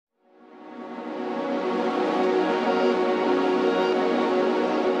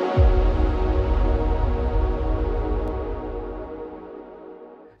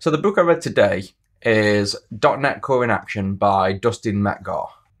So the book I read today is .NET Core in Action by Dustin Metzgar.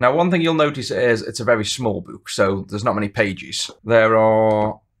 Now, one thing you'll notice is it's a very small book, so there's not many pages. There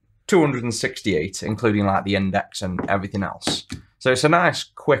are 268, including like the index and everything else. So it's a nice,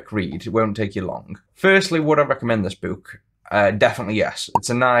 quick read. It won't take you long. Firstly, would I recommend this book? Definitely yes. It's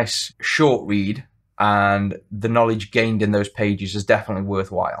a nice, short read, and the knowledge gained in those pages is definitely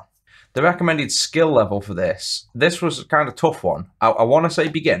worthwhile. The recommended skill level for this was a kind of tough one. I want to say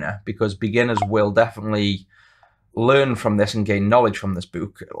beginner, because beginners will definitely learn from this and gain knowledge from this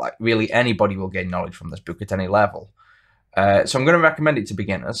book. Like really anybody will gain knowledge from this book at any level. So I'm going to recommend it to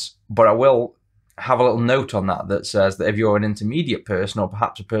beginners, but I will have a little note on that says that if you're an intermediate person, or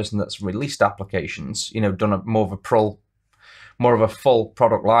perhaps a person that's released applications, done more of a full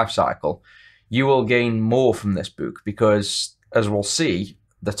product life cycle, you will gain more from this book because, as we'll see,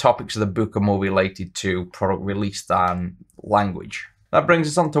 the topics of the book are more related to product release than language. That brings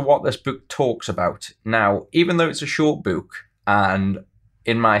us on to what this book talks about. Now, even though it's a short book, and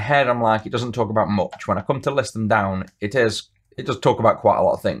in my head I'm like, it doesn't talk about much, when I come to list them down, it does talk about quite a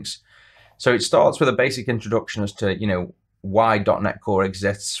lot of things. So it starts with a basic introduction as to, why .NET Core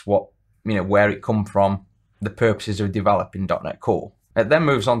exists, where it come from, the purposes of developing .NET Core. It then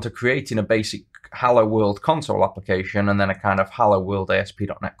moves on to creating a basic Hello World console application and then a kind of Hello World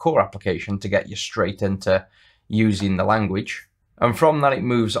ASP.NET Core application to get you straight into using the language. And from that, it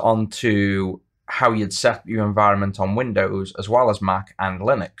moves on to how you'd set up your environment on Windows as well as Mac and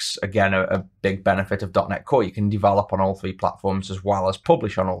Linux. Again, a big benefit of .NET Core. You can develop on all three platforms as well as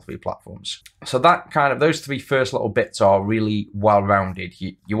publish on all three platforms. So those three first little bits are really well-rounded.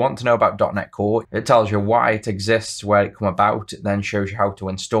 You want to know about .NET Core. It tells you why it exists, where it come about. It then shows you how to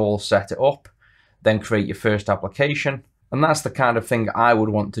install, set it up, then create your first application. And that's the kind of thing I would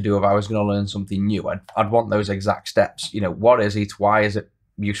want to do if I was going to learn something new. I'd want those exact steps. What is it? Why is it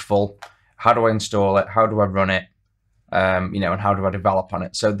useful? How do I install it? How do I run it? And how do I develop on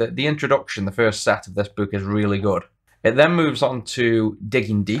it? So the introduction, the first set of this book is really good. It then moves on to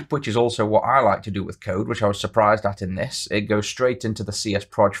digging deep, which is also what I like to do with code, which I was surprised at in this. It goes straight into the CS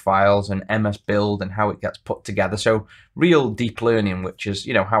proj files and MSBuild and how it gets put together. So real deep learning, which is,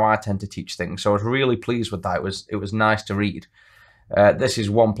 how I tend to teach things. So I was really pleased with that. It was nice to read. This is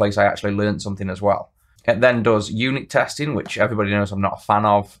one place I actually learned something as well. It then does unit testing, which everybody knows I'm not a fan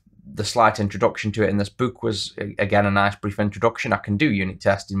of. The slight introduction to it in this book was, again, a nice brief introduction. I can do unit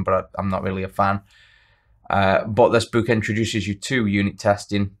testing, but I'm not really a fan. But this book introduces you to unit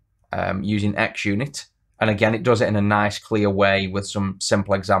testing using XUnit. And again, it does it in a nice, clear way with some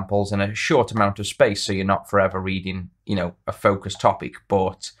simple examples in a short amount of space, so you're not forever reading, a focused topic.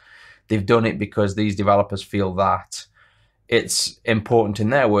 But they've done it because these developers feel that it's important in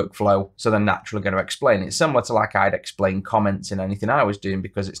their workflow, so they're naturally going to explain it. Similar to like I'd explain comments in anything I was doing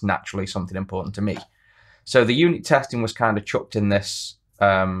because it's naturally something important to me. So the unit testing was kind of chucked in this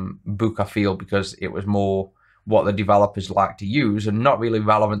book, I feel, because it was more what the developers like to use and not really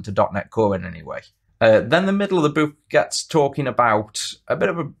relevant to .NET Core in any way. Then the middle of the book gets talking about a bit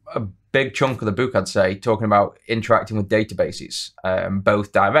of a big chunk of the book, I'd say, talking about interacting with databases,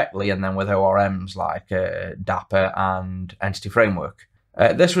 both directly and then with ORMs like Dapper and Entity Framework.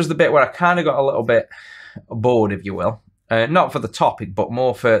 This was the bit where I kind of got a little bit bored, if you will. Not for the topic, but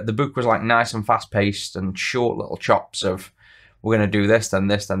more for the book was like nice and fast-paced and short little chops of we're going to do this, then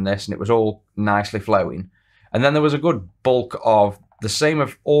this, then this, and it was all nicely flowing. And then there was a good bulk of the same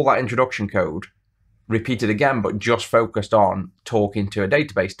of all that introduction code repeated again, but just focused on talking to a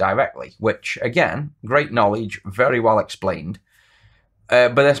database directly, which, again, great knowledge, very well explained.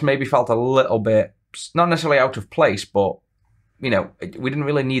 But this maybe felt a little bit, not necessarily out of place, but, we didn't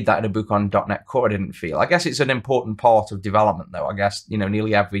really need that in a book on .NET Core, I didn't feel. I guess it's an important part of development, though. I guess,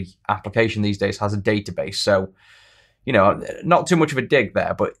 nearly every application these days has a database, so, not too much of a dig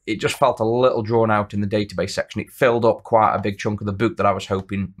there, but it just felt a little drawn out in the database section. It filled up quite a big chunk of the book that I was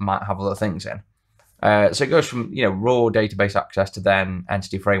hoping might have other things in. So it goes from, raw database access to then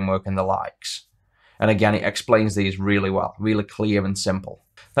Entity Framework and the likes. And again, it explains these really well, really clear and simple.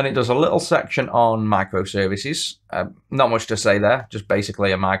 Then it does a little section on microservices. Not much to say there, just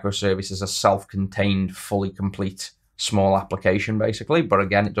basically a microservice is a self-contained, fully complete, small application, basically. But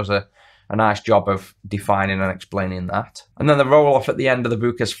again, it does a nice job of defining and explaining that. And then the roll-off at the end of the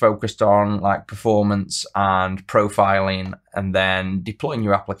book is focused on like performance and profiling and then deploying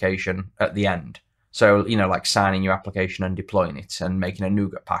your application at the end. So, like signing your application and deploying it and making a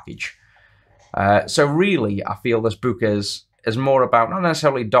NuGet package. So really, I feel this book is more about not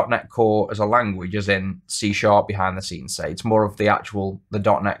necessarily .NET Core as a language, as in C# behind the scenes, say. It's more of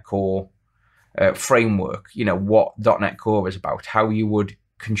the .NET Core framework, what .NET Core is about, how you would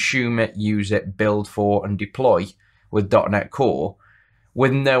consume it, use it, build for, and deploy with .NET Core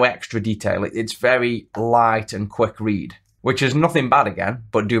with no extra detail. It's very light and quick read, which is nothing bad again,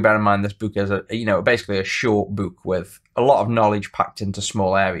 but do bear in mind this book is basically a short book with a lot of knowledge packed into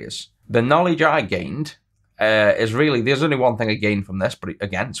small areas. The knowledge I gained is really, there's only one thing I gained from this, but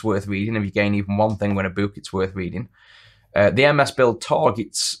again, it's worth reading. If you gain even one thing in a book, it's worth reading. The MSBuild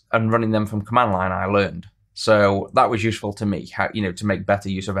targets and running them from command line I learned. So that was useful to me, to make better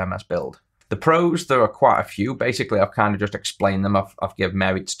use of MSBuild. The pros, there are quite a few. Basically, I've kind of just explained them. I've given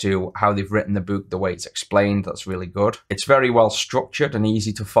merits to how they've written the book, the way it's explained. That's really good. It's very well structured and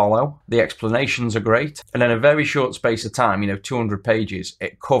easy to follow. The explanations are great. And in a very short space of time, 200 pages,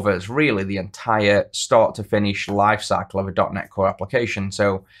 it covers really the entire start to finish life cycle of a .NET Core application.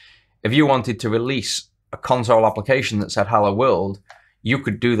 So if you wanted to release a console application that said Hello World, you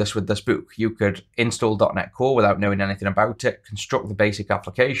could do this with this book. You could install .NET Core without knowing anything about it, construct the basic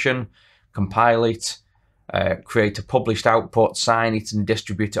application, compile it, create a published output, sign it, and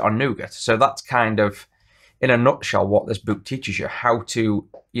distribute it on Nougat. So that's kind of, in a nutshell, what this book teaches you, how to,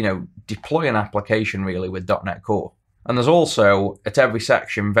 deploy an application really with .NET Core. And there's also, at every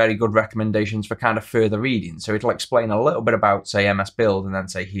section, very good recommendations for kind of further reading. So it'll explain a little bit about, say, MSBuild, and then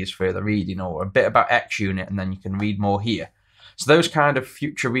say, here's further reading, or a bit about XUnit, and then you can read more here. So those kind of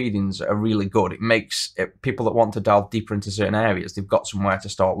future readings are really good. It makes people that want to delve deeper into certain areas, they've got somewhere to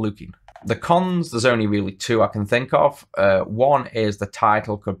start looking. The cons, there's only really two I can think of. One is the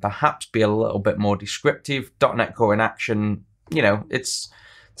title could perhaps be a little bit more descriptive. .NET Core in action, it's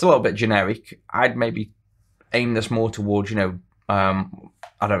a little bit generic. I'd maybe aim this more towards, I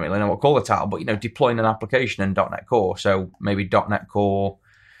don't really know what to call the title, but, deploying an application in .NET Core. So maybe .NET Core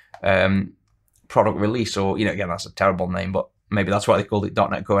product release, or, again, that's a terrible name, but maybe that's why they called it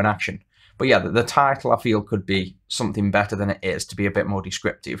 .NET Core in action. But yeah, the title I feel could be something better than it is, to be a bit more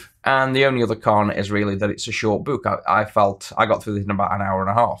descriptive. And the only other con is really that it's a short book. I felt I got through this in about an hour and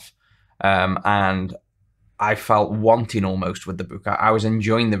a half. And I felt wanting almost with the book. I was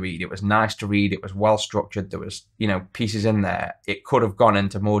enjoying the read. It was nice to read. It was well structured. There was, pieces in there. It could have gone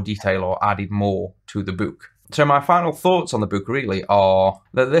into more detail or added more to the book. So my final thoughts on the book really are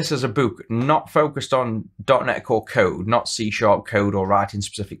that this is a book not focused on .NET Core code, not C# code or writing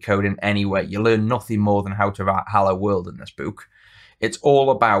specific code in any way. You learn nothing more than how to write Hello World in this book. It's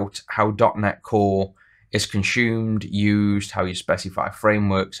all about how .NET Core is consumed, used, how you specify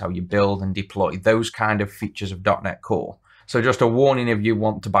frameworks, how you build and deploy, those kind of features of .NET Core. So just a warning, if you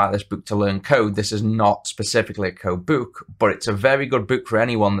want to buy this book to learn code, this is not specifically a code book, but it's a very good book for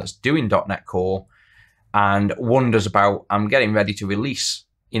anyone that's doing .NET Core and wonders about, I'm getting ready to release,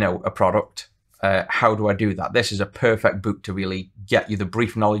 a product. How do I do that? This is a perfect book to really get you the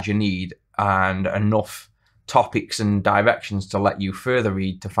brief knowledge you need and enough topics and directions to let you further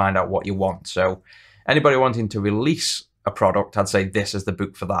read to find out what you want. So anybody wanting to release a product, I'd say this is the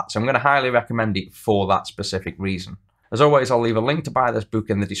book for that. So I'm going to highly recommend it for that specific reason. As always, I'll leave a link to buy this book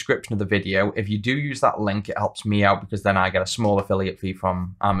in the description of the video. If you do use that link, it helps me out because then I get a small affiliate fee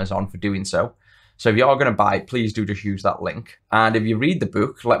from Amazon for doing so. So if you are going to buy it, please do just use that link. And if you read the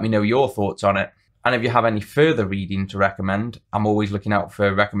book, let me know your thoughts on it. And if you have any further reading to recommend, I'm always looking out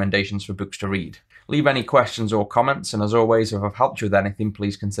for recommendations for books to read. Leave any questions or comments, and as always, if I've helped you with anything,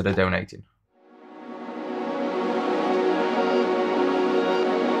 please consider donating.